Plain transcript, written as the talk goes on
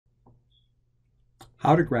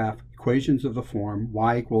How to graph equations of the form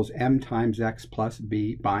y equals m times x plus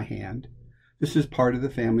b by hand. This is part of the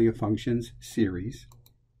Family of Functions series.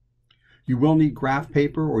 You will need graph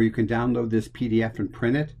paper, or you can download this PDF and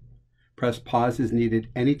print it. Press pause as needed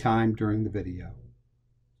anytime during the video.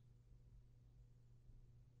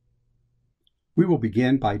 We will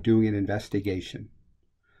begin by doing an investigation.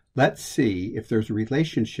 Let's see if there's a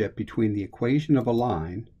relationship between the equation of a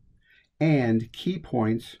line and key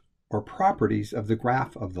points or properties of the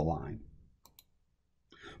graph of the line.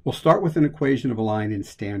 We'll start with an equation of a line in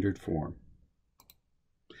standard form.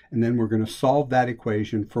 And then we're going to solve that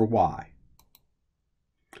equation for y.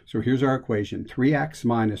 So here's our equation. 3x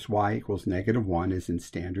minus y equals -1 is in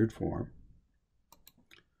standard form.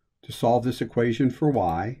 To solve this equation for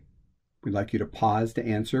y, we'd like you to pause to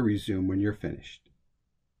answer, resume when you're finished.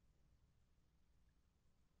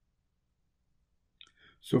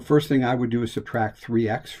 So first thing I would do is subtract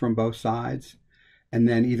 3x from both sides, and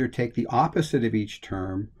then either take the opposite of each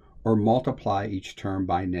term or multiply each term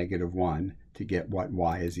by -1 to get what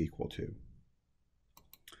y is equal to.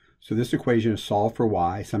 So this equation is solved for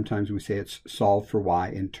y. Sometimes we say it's solved for y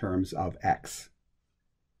in terms of x.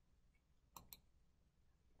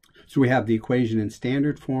 So we have the equation in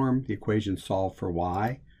standard form, the equation solved for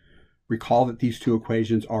y. Recall that these two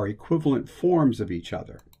equations are equivalent forms of each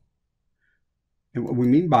other. And what we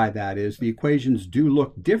mean by that is the equations do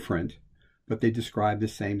look different, but they describe the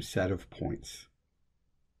same set of points.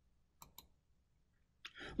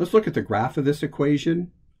 Let's look at the graph of this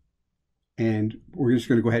equation, and we're just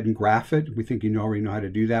going to go ahead and graph it. We think you already know how to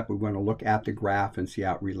do that, but we want to look at the graph and see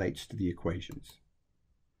how it relates to the equations.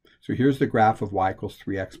 So here's the graph of y equals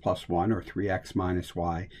 3x plus 1, or 3x minus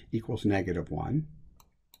y equals -1.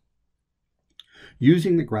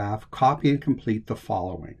 Using the graph, copy and complete the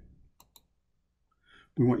following.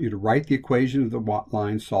 We want you to write the equation of the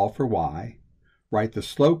line solved for y, write the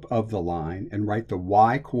slope of the line, and write the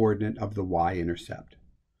y-coordinate of the y-intercept.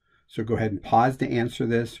 So go ahead and pause to answer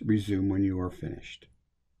this, resume when you are finished.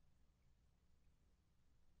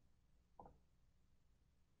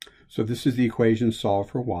 So this is the equation solved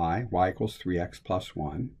for y equals 3x plus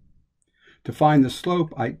 1. To find the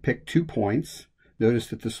slope, I picked 2 points. Notice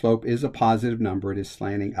that the slope is a positive number. It is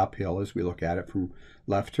slanting uphill as we look at it from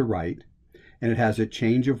left to right. And it has a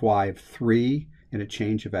change of y of 3 and a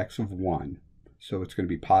change of x of 1. So it's going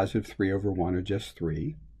to be positive 3 over 1, or just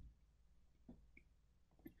 3.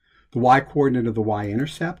 The y-coordinate of the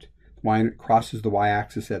y-intercept, crosses the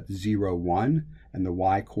y-axis at 0, 1, and the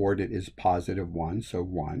y-coordinate is positive 1, so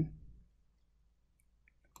 1.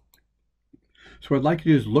 So what I'd like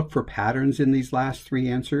you to do is look for patterns in these last 3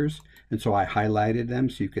 answers, and so I highlighted them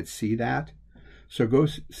so you could see that. So go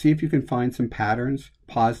see if you can find some patterns,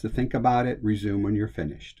 pause to think about it, resume when you're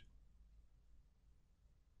finished.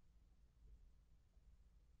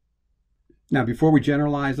 Now before we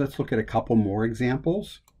generalize, let's look at a couple more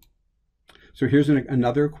examples. So here's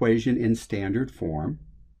another equation in standard form.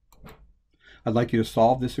 I'd like you to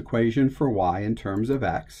solve this equation for y in terms of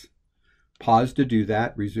x. Pause to do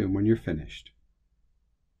that, resume when you're finished.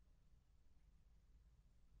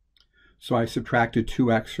 So I subtracted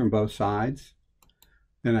 2x from both sides.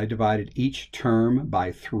 Then I divided each term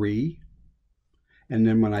by 3. And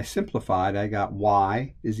then when I simplified, I got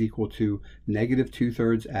y is equal to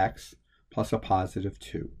 -2/3 x plus a positive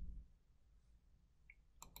 2.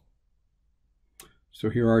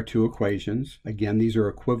 So here are 2 equations. Again, these are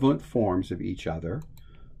equivalent forms of each other.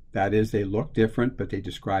 That is, they look different, but they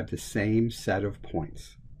describe the same set of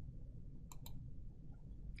points.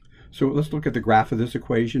 So let's look at the graph of this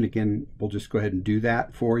equation. Again, we'll just go ahead and do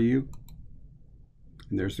that for you.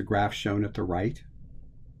 And there's the graph shown at the right.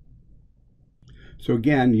 So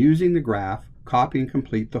again, using the graph, copy and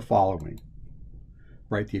complete the following.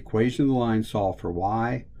 Write the equation of the line solved for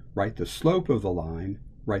y, write the slope of the line,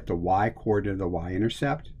 write the y-coordinate of the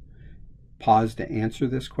y-intercept, pause to answer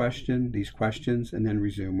these questions, and then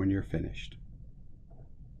resume when you're finished.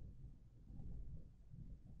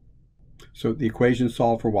 So the equation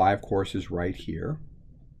solved for y, of course, is right here.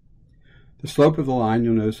 The slope of the line,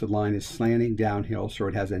 you'll notice the line is slanting downhill, so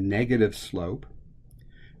it has a negative slope.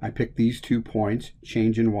 I picked these 2 points.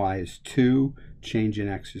 Change in y is 2, change in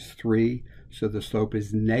x is 3, so the slope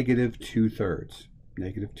is -2/3.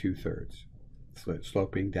 -2/3.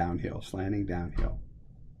 Sloping downhill, slanting downhill.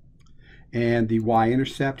 And the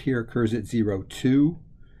y-intercept here occurs at 0, 2,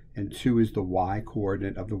 and 2 is the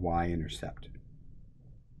y-coordinate of the y-intercept.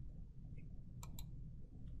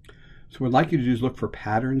 So what I'd like you to do is look for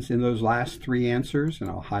patterns in those last 3 answers, and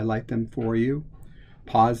I'll highlight them for you.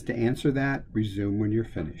 Pause to answer that, resume when you're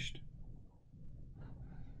finished.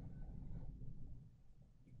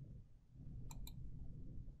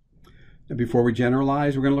 Now, before we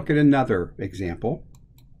generalize, we're going to look at another example.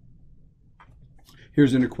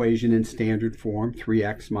 Here's an equation in standard form,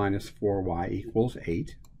 3x minus 4y equals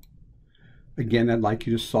 8. Again, I'd like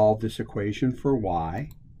you to solve this equation for y.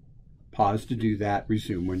 Pause to do that,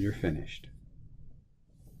 resume when you're finished.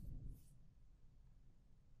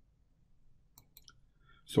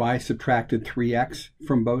 So I subtracted 3x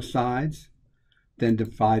from both sides, then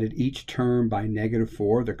divided each term by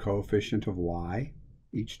 -4, the coefficient of y,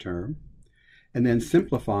 each term, and then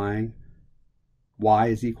simplifying, y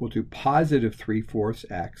is equal to positive 3/4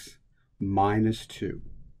 x minus 2.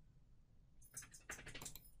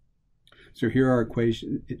 So here are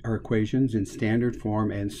our equations in standard form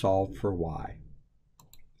and solved for y.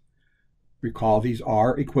 Recall these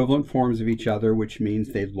are equivalent forms of each other, which means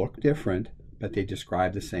they look different, but they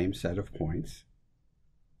describe the same set of points.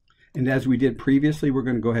 And as we did previously, we're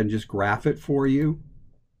going to go ahead and just graph it for you.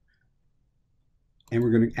 And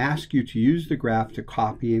we're going to ask you to use the graph to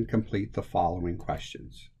copy and complete the following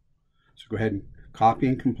questions. So go ahead and copy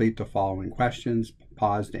and complete the following questions.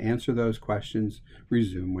 Pause to answer those questions.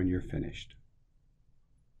 Resume when you're finished.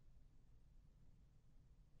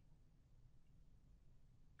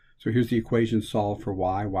 So here's the equation solved for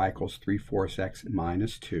y. Y equals 3/4 x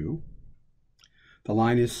minus 2. The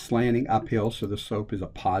line is slanting uphill, so the slope is a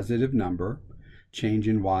positive number. Change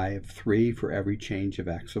in y of 3 for every change of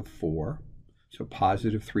x of 4. So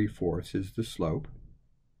positive 3/4 is the slope.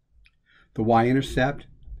 The y-intercept,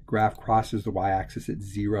 the graph crosses the y-axis at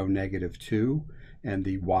 0, -2, and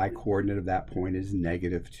the y-coordinate of that point is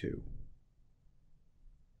 -2.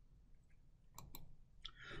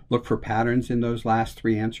 Look for patterns in those last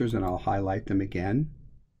three answers, and I'll highlight them again.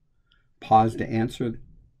 Pause to answer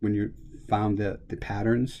when you found the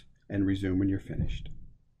patterns, and resume when you're finished.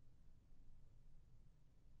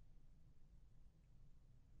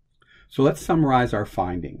 So let's summarize our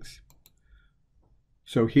findings.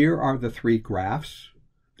 So here are the three graphs,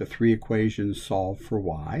 the three equations solved for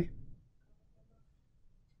y.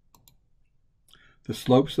 The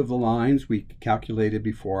slopes of the lines we calculated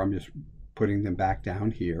before. I'm just putting them back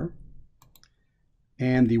down here.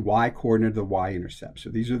 And the y-coordinate of the y-intercept. So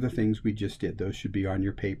these are the things we just did. Those should be on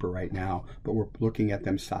your paper right now, but we're looking at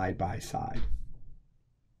them side by side.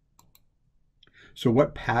 So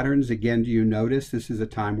what patterns, again, do you notice? This is a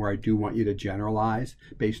time where I do want you to generalize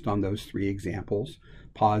based on those three examples.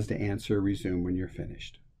 Pause to answer, resume when you're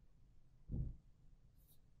finished.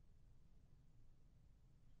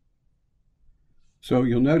 So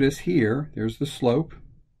you'll notice here, there's the slope,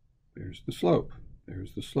 there's the slope,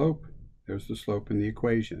 there's the slope, there's the slope in the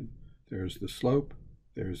equation. There's the slope.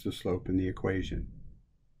 There's the slope in the equation.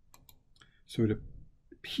 So it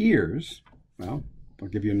appears, well, I'll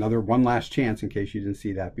give you one last chance in case you didn't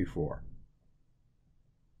see that before.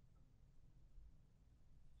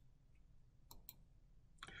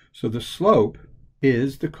 So the slope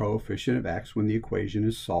is the coefficient of x when the equation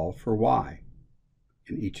is solved for y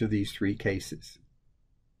in each of these three cases.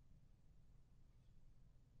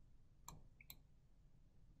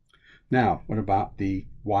 Now, what about the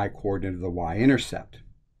y-coordinate of the y-intercept?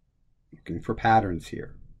 Looking for patterns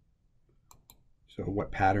here. So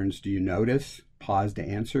what patterns do you notice? Pause to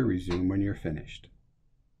answer, resume when you're finished.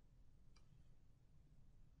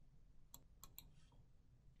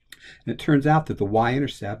 And it turns out that the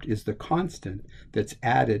y-intercept is the constant that's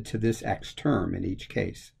added to this x term in each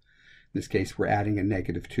case. In this case, we're adding a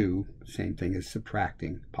 -2, same thing as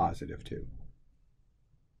subtracting +2.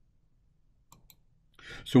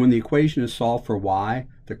 So when the equation is solved for y,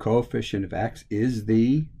 the coefficient of x is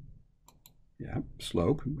the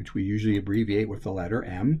slope, which we usually abbreviate with the letter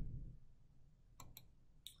m.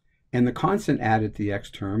 And the constant added to the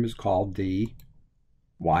x term is called the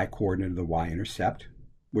y-coordinate of the y-intercept,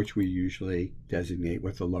 which we usually designate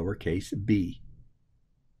with the lowercase b.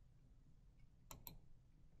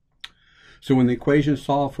 So when the equation is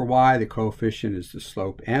solved for y, the coefficient is the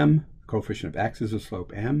slope m, the coefficient of x is the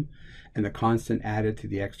slope m, and the constant added to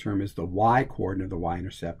the x term is the y-coordinate of the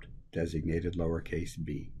y-intercept, designated lowercase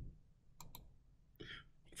b.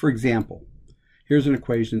 For example, here's an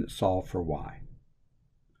equation that's solved for y.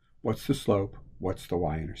 What's the slope? What's the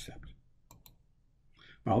y-intercept?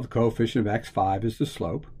 Well, the coefficient of x5 is the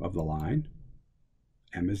slope of the line.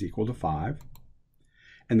 M is equal to 5.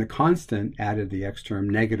 And the constant added to the x term,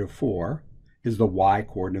 -4, is the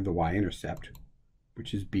y-coordinate of the y-intercept,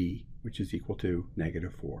 which is b, which is equal to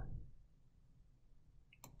 -4.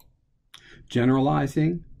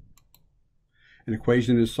 Generalizing, an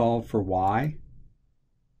equation is solved for y.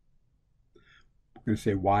 We're going to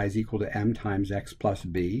say y is equal to m times x plus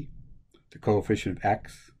b. The coefficient of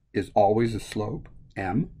x is always a slope,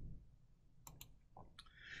 m.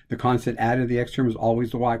 The constant added to the x term is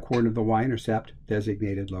always the y-coordinate of the y-intercept,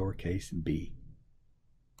 designated lowercase b.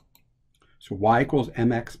 So y equals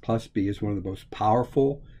mx plus b is one of the most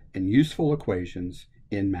powerful and useful equations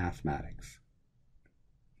in mathematics.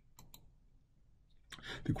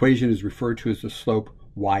 The equation is referred to as the slope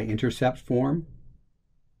y-intercept form,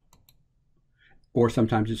 or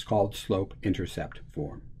sometimes it's called slope-intercept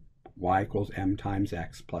form. Y equals m times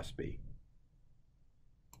x plus b.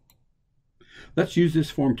 Let's use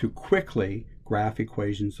this form to quickly graph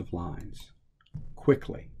equations of lines.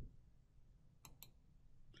 Quickly.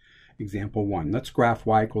 Example 1. Let's graph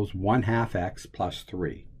y equals 1/2 x plus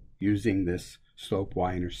 3 using this slope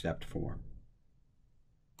y-intercept form.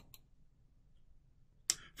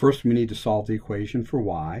 First, we need to solve the equation for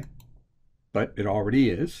y, but it already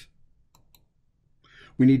is.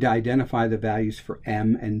 We need to identify the values for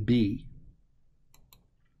m and b.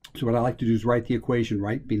 So what I like to do is write the equation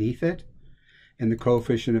right beneath it, and the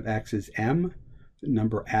coefficient of x is m. The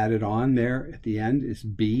number added on there at the end is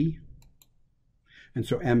b. And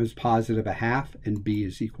so m is positive 1/2 and b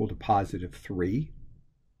is equal to positive 3.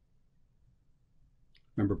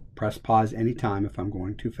 Remember, press pause anytime if I'm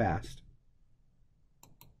going too fast.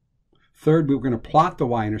 Third, we're going to plot the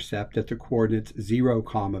y-intercept at the coordinates 0,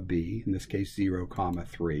 b, in this case 0,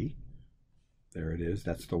 3. There it is.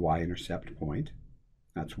 That's the y-intercept point.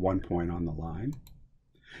 That's 1 point on the line.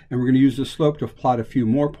 And we're going to use the slope to plot a few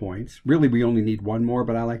more points. Really, we only need one more,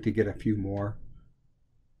 but I like to get a few more.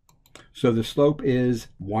 So the slope is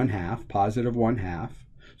 1/2, positive 1/2.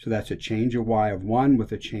 So that's a change of y of 1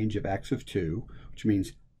 with a change of x of 2, which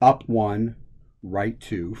means up 1, right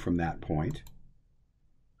 2 from that point.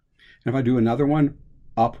 And if I do another one,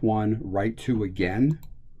 up 1, right 2 again,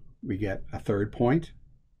 we get a third point.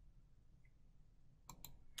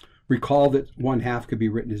 Recall that 1/2 could be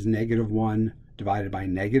written as -1 divided by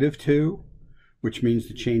 -2, which means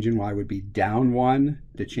the change in y would be down 1,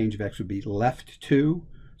 the change of x would be left 2,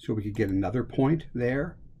 so we could get another point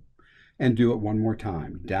there. And do it one more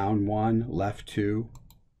time, down 1, left 2.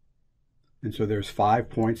 And so there's 5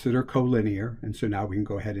 points that are collinear, and so now we can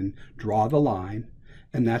go ahead and draw the line.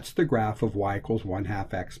 And that's the graph of y equals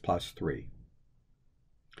 1/2 x plus 3.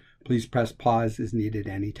 Please press pause as needed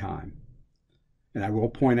any time. And I will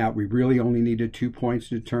point out we really only needed 2 points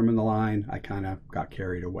to determine the line. I kind of got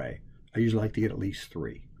carried away. I usually like to get at least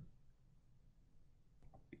 3.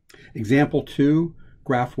 Example 2,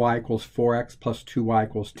 graph y equals 4x plus 2y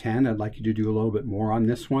equals 10. I'd like you to do a little bit more on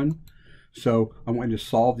this one. So I'm going to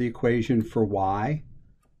solve the equation for y.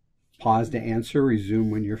 Pause to answer, resume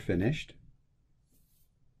when you're finished.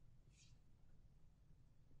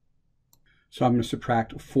 So I'm going to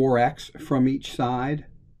subtract 4x from each side,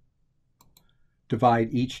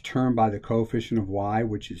 divide each term by the coefficient of y,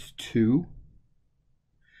 which is 2,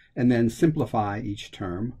 and then simplify each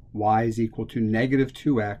term. Y is equal to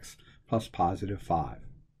 -2x plus positive 5.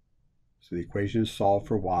 So the equation is solved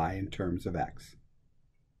for y in terms of x.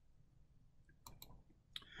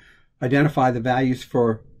 Identify the values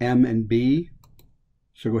for m and b.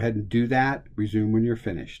 So go ahead and do that. Resume when you're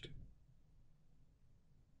finished.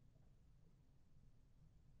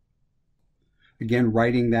 Again,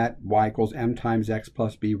 writing that y equals m times x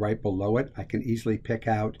plus b right below it, I can easily pick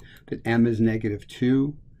out that m is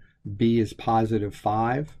 -2, b is positive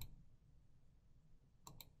 5.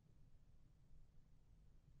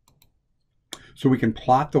 So we can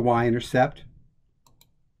plot the y-intercept.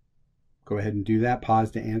 Go ahead and do that.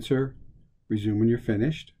 Pause to answer. Resume when you're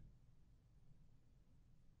finished.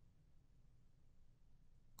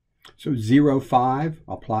 So 0, 5,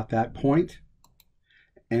 I'll plot that point.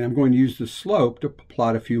 And I'm going to use the slope to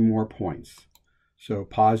plot a few more points. So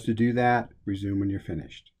pause to do that. Resume when you're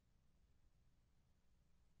finished.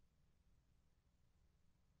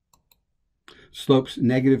 Slope's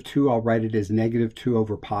 -2. I'll write it as -2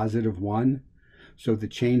 over positive 1. So the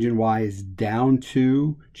change in y is down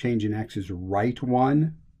 2. Change in x is right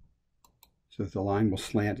 1. So the line will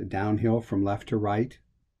slant downhill from left to right.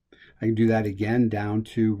 I can do that again, down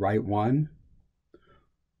 2, right 1.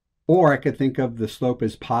 Or I could think of the slope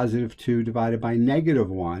as positive 2 divided by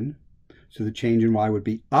 -1. So the change in y would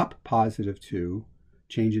be up positive 2,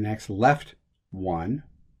 change in x left 1.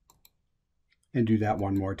 And do that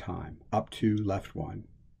one more time, up 2, left 1.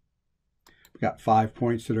 We've got 5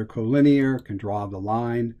 points that are collinear, can draw the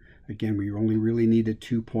line. Again, we only really needed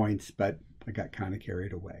 2 points, but I got kind of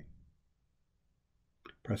carried away.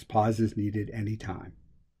 Press pause as needed anytime.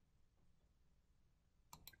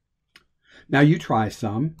 Now you try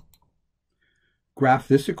some. Graph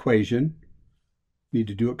this equation. Need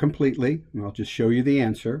to do it completely, and I'll just show you the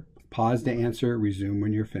answer. Pause to answer, resume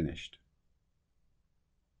when you're finished.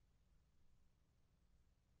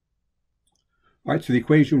 All right, so the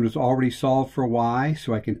equation was already solved for y,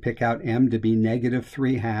 so I can pick out m to be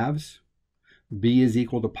 -3/2. B is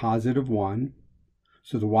equal to +1.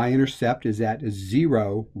 So the y-intercept is at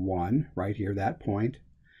 0, 1, right here, that point.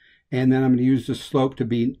 And then I'm going to use the slope to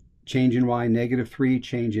be change in y, -3,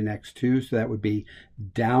 change in x2. So that would be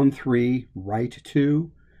down 3, right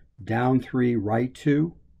 2, down 3, right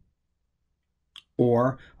 2.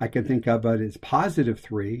 Or I can think of it as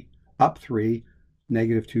 +3, up 3,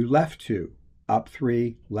 -2, left 2, up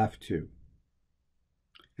 3, left 2.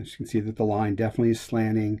 As you can see that the line definitely is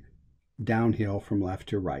slanting downhill from left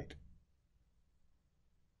to right.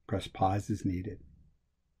 Press pause as needed.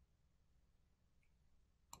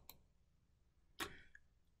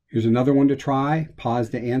 Here's another one to try. Pause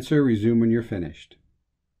to answer, resume when you're finished.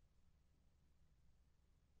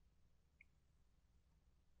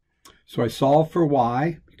 So I solved for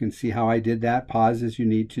y. You can see how I did that. Pause as you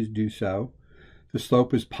need to do so. The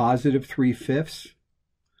slope is +3/5.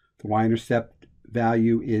 The y-intercept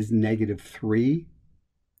value is -3.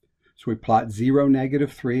 So we plot 0,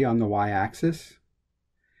 -3 on the y-axis.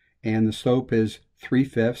 And the slope is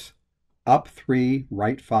 3/5, up 3,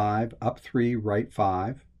 right 5, up 3, right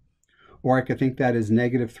 5. Or I could think that is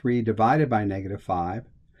 -3 divided by -5,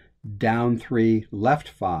 down 3, left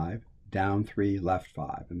 5, down 3, left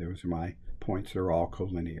 5. And those are my points that are all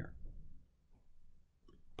collinear.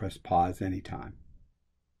 Press pause anytime.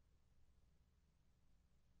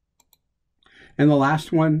 And the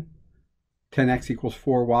last one, 10x =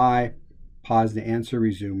 4y. Pause to answer,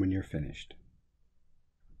 resume when you're finished.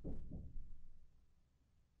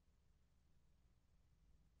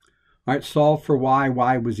 All right, solve for y.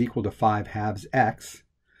 Y was equal to 5/2 x.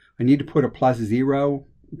 I need to put a +0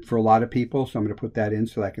 for a lot of people, so I'm going to put that in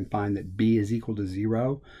so that I can find that b is equal to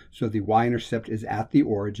 0. So the y-intercept is at the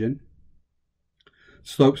origin.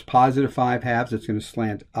 Slope's +5/2. It's going to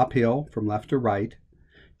slant uphill from left to right.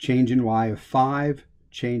 Change in y of 5,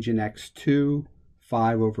 change in x2,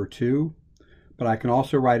 5/2. But I can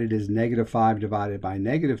also write it as -5 divided by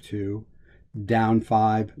 -2, down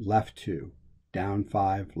 5, left 2. Down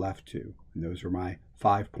 5, left 2. And those are my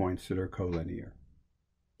 5 points that are collinear.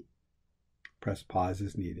 Press pause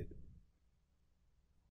as needed.